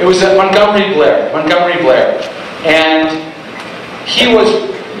okay. It was Montgomery Blair. And he was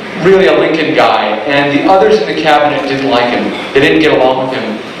really a Lincoln guy, and the others in the cabinet didn't like him. They didn't get along with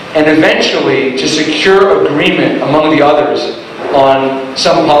him. And eventually, to secure agreement among the others on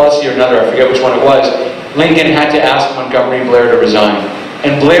some policy or another, I forget which one it was, Lincoln had to ask Montgomery Blair to resign.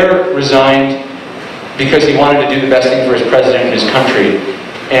 And Blair resigned because he wanted to do the best thing for his president and his country.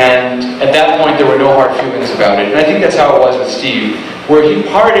 And at that point, there were no hard feelings about it. And I think that's how it was with Steve, where he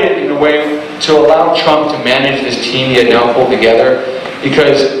parted in a way to allow Trump to manage this team he had now pulled together,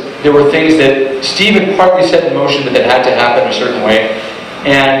 because there were things that Steve had partly set in motion but that had to happen a certain way.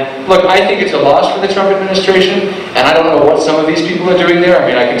 And look, I think it's a loss for the Trump administration, and I don't know what some of these people are doing there. I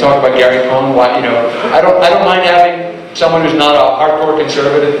mean, I can talk about Gary Cohn. Why, you know, I don't mind having someone who's not a hardcore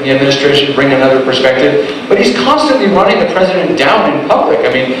conservative in the administration bring another perspective, but he's constantly running the president down in public.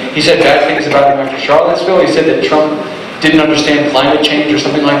 I mean, he said bad things about him after Charlottesville. He said that Trump didn't understand climate change or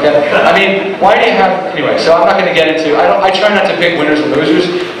something like that. I mean, why do you have, anyway, so I'm not going to get into, I try not to pick winners and losers,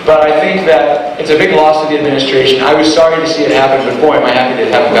 but I think that it's a big loss to the administration. I was sorry to see it happen, but boy, am I happy to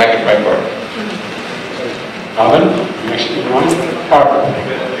have it back at Breitbart. Alvin, next one. Harvard.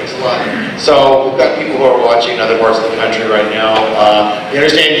 Thanks a lot. So we've got people who are watching in other parts of the country right now. We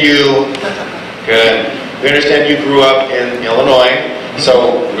understand you, good. We understand you grew up in Illinois,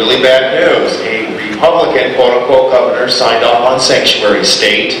 so really bad news. A Republican, quote-unquote, governor signed off on sanctuary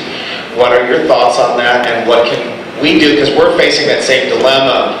state. What are your thoughts on that, and what can we do? Because we're facing that same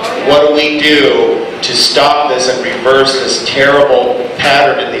dilemma. What do we do to stop this and reverse this terrible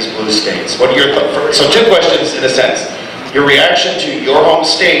pattern in these blue states? What are your thoughts? So two questions in a sense. Your reaction to your home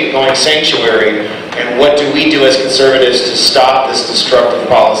state going sanctuary, and what do we do as conservatives to stop this destructive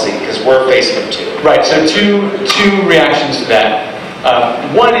policy? Because we're facing it too. Right, so two reactions to that.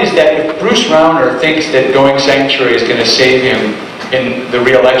 One is that if Bruce Rauner thinks that going sanctuary is going to save him in the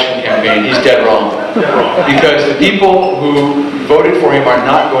re-election campaign, he's dead wrong. Because the people who voted for him are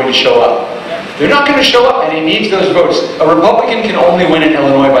not going to show up. They're not going to show up, and he needs those votes. A Republican can only win in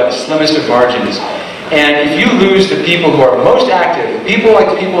Illinois by the slimmest of margins. And if you lose the people who are most active, people like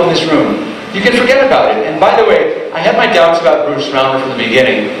the people in this room, you can forget about it. And by the way, I had my doubts about Bruce Rauner from the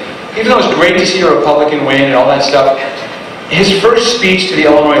beginning. Even though it was great to see a Republican win and all that stuff, his first speech to the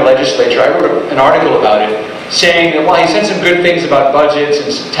Illinois legislature, I wrote an article about it, saying that while he said some good things about budgets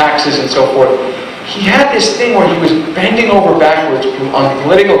and taxes and so forth, he had this thing where he was bending over backwards on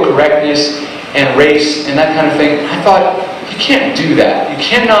political correctness and race and that kind of thing. I thought, you can't do that. You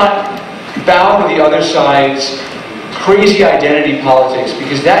cannot bow to the other side's crazy identity politics,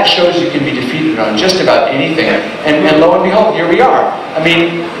 because that shows you can be defeated on just about anything. And lo and behold, here we are. I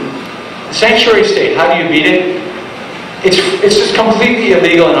mean, sanctuary state, how do you beat it? It's just completely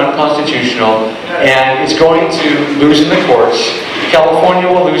illegal and unconstitutional, and it's going to lose in the courts. California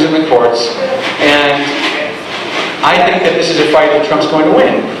will lose in the courts, and I think that this is a fight that Trump's going to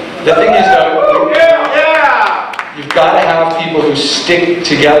win. The thing is, though, you've got to have people who stick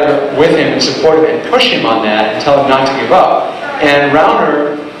together with him and support him and push him on that and tell him not to give up. And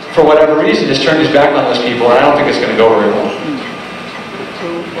Rauner, for whatever reason, has turned his back on those people, and I don't think it's going to go very well.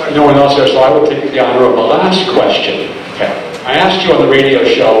 No one else there, so I will take the honor of the last question. Okay. I asked you on the radio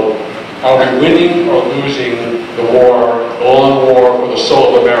show, are we winning or losing the war, the long war for the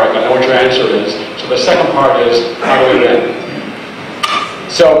soul of America? I know what your answer is. So the second part is, how do we win?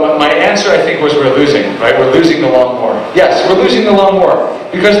 So my answer, I think, was we're losing, right? We're losing the long war. Yes, we're losing the long war.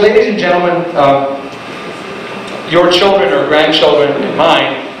 Because, ladies and gentlemen, your children or grandchildren and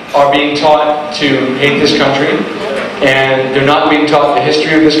mine are being taught to hate this country, and they're not being taught the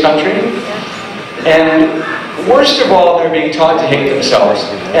history of this country. And worst of all, they're being taught to hate themselves.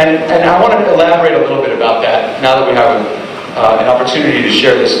 And I want to elaborate a little bit about that now that we have an opportunity to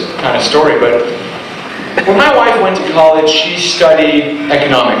share this kind of story. But when my wife went to college, she studied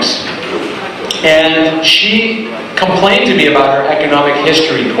economics. And she complained to me about her economic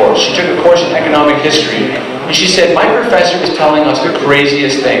history course. She took a course in economic history. And she said, my professor was telling us the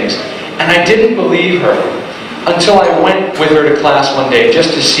craziest things. And I didn't believe her until I went with her to class one day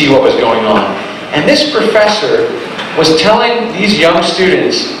just to see what was going on. And this professor was telling these young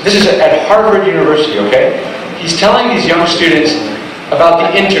students, this is at Harvard University, okay? He's telling these young students about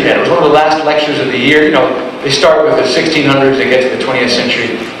the internet. It was one of the last lectures of the year. You know, they start with the 1600s, they get to the 20th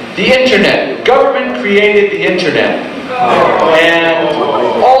century. The internet. Government created the internet. And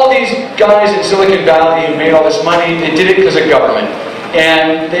all these guys in Silicon Valley who made all this money, they did it because of government.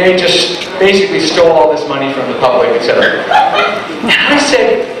 And they just basically stole all this money from the public, etc. And I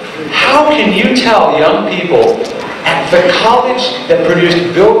said, how can you tell young people at the college that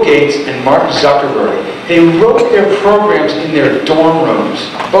produced Bill Gates and Mark Zuckerberg, they wrote their programs in their dorm rooms,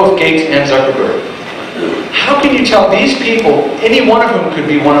 both Gates and Zuckerberg. How can you tell these people, any one of whom could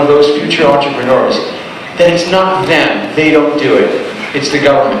be one of those future entrepreneurs, that it's not them, they don't do it, it's the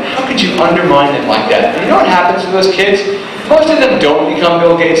government? How could you undermine them like that? And you know what happens to those kids? Most of them don't become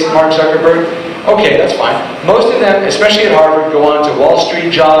Bill Gates and Mark Zuckerberg. Okay, that's fine. Most of them, especially at Harvard, go on to Wall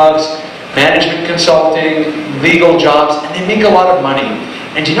Street jobs, management consulting, legal jobs, and they make a lot of money.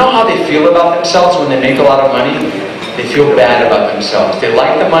 And do you know how they feel about themselves when they make a lot of money? They feel bad about themselves. They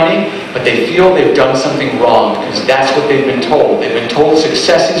like the money, but they feel they've done something wrong, because that's what they've been told. They've been told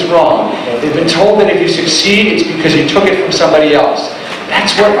success is wrong. They've been told that if you succeed, it's because you took it from somebody else.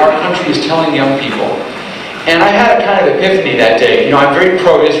 That's what our country is telling young people. And I had a kind of epiphany that day. You know, I'm very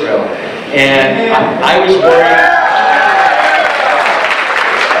pro-Israel. And I was worried.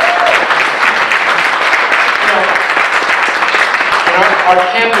 And our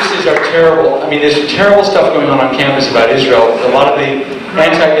campuses are terrible. I mean, there's terrible stuff going on campus about Israel. A lot of the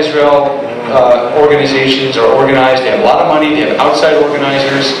anti-Israel organizations are organized. They have a lot of money. They have outside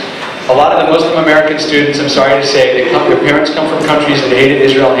organizers. A lot of the Muslim American students, I'm sorry to say, their parents come from countries that hated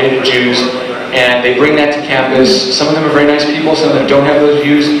Israel, hated Jews, and they bring that to campus. Some of them are very nice people. Some of them don't have those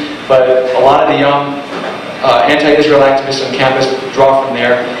views. But a lot of the young anti-Israel activists on campus draw from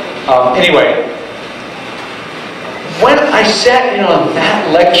there. Anyway, when I sat in on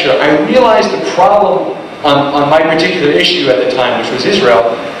that lecture, I realized the problem on my particular issue at the time, which was Israel.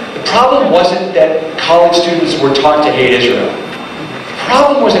 The problem wasn't that college students were taught to hate Israel. The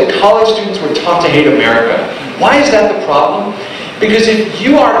problem was that college students were taught to hate America. Why is that the problem? Because if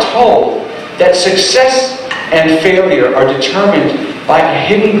you are told that success and failure are determined by a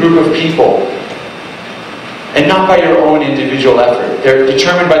hidden group of people, and not by your own individual effort. They're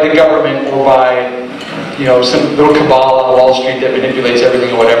determined by the government or by, some little cabal on Wall Street that manipulates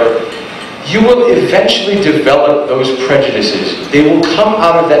everything or whatever. You will eventually develop those prejudices. They will come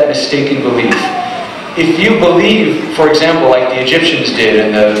out of that mistaken belief. If you believe, for example, like the Egyptians did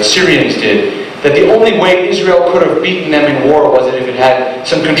and the Syrians did, that the only way Israel could have beaten them in war was that if it had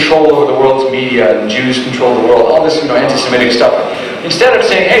some control over the world's media and Jews control the world, all this anti-Semitic stuff. Instead of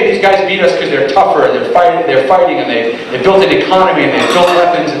saying, hey, these guys beat us because they're tougher and they're fighting and they built an economy and they built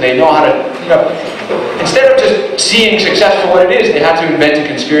weapons and they know how to, instead of just seeing success for what it is, they had to invent a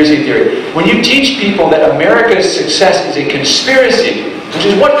conspiracy theory. When you teach people that America's success is a conspiracy, which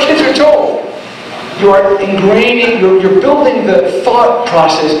is what kids are told, you are ingraining, you're building the thought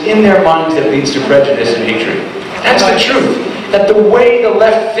process in their minds that leads to prejudice and hatred. That's the truth. That the way the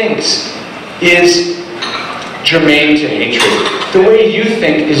left thinks is germane to hatred. The way you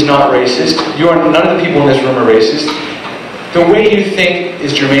think is not racist. None of the people in this room are racist. The way you think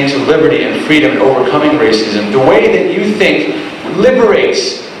is germane to liberty and freedom and overcoming racism. The way that you think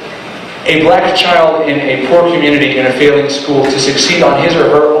liberates a black child in a poor community in a failing school to succeed on his or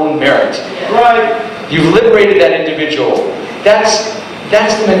her own merit. Right. You've liberated that individual. That's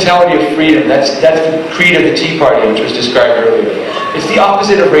the mentality of freedom. That's the creed of the Tea Party, which was described earlier. It's the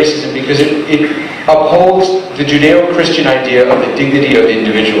opposite of racism because it upholds the Judeo-Christian idea of the dignity of the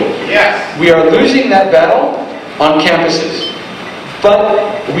individual. Yes. We are losing that battle on campuses.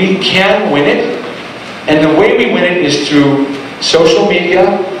 But we can win it. And the way we win it is through social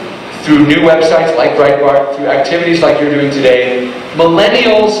media, through new websites like Breitbart, through activities like you're doing today.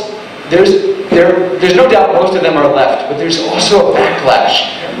 Millennials, there's no doubt most of them are left, but there's also a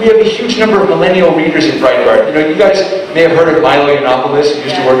backlash. We have a huge number of millennial readers at Breitbart. You guys may have heard of Milo Yiannopoulos, who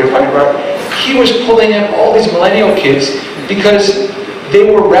used to work at Breitbart. He was pulling in all these millennial kids because they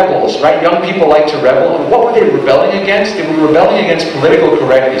were rebels, right? Young people like to rebel. And what were they rebelling against? They were rebelling against political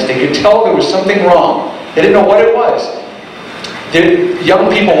correctness. They could tell there was something wrong. They didn't know what it was. Young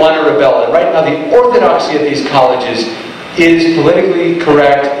people want to rebel. And right now the orthodoxy at these colleges is politically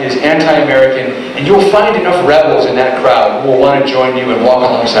correct, is anti-American, and you'll find enough rebels in that crowd who will want to join you and walk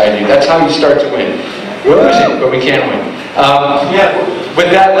alongside you. That's how you start to win. We're losing, but we can win. With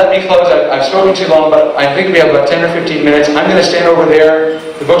that, let me close. I've spoken too long, but I think we have about 10 or 15 minutes. I'm going to stand over there.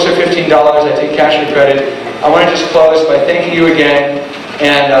 The books are $15. I take cash or credit. I want to just close by thanking you again,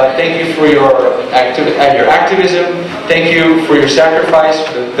 and thank you for your activism. Thank you for your sacrifice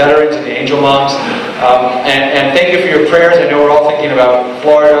for the veterans and the angel moms. And thank you for your prayers. I know we're all thinking about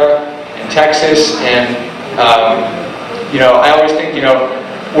Florida and Texas. And, I always think,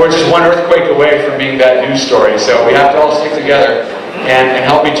 we're just one earthquake away from being that news story. So we have to all stick together and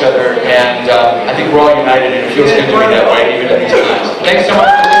help each other. And I think we're all united, and it feels good to be that way, even at these times. Thanks so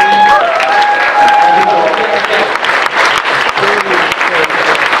much.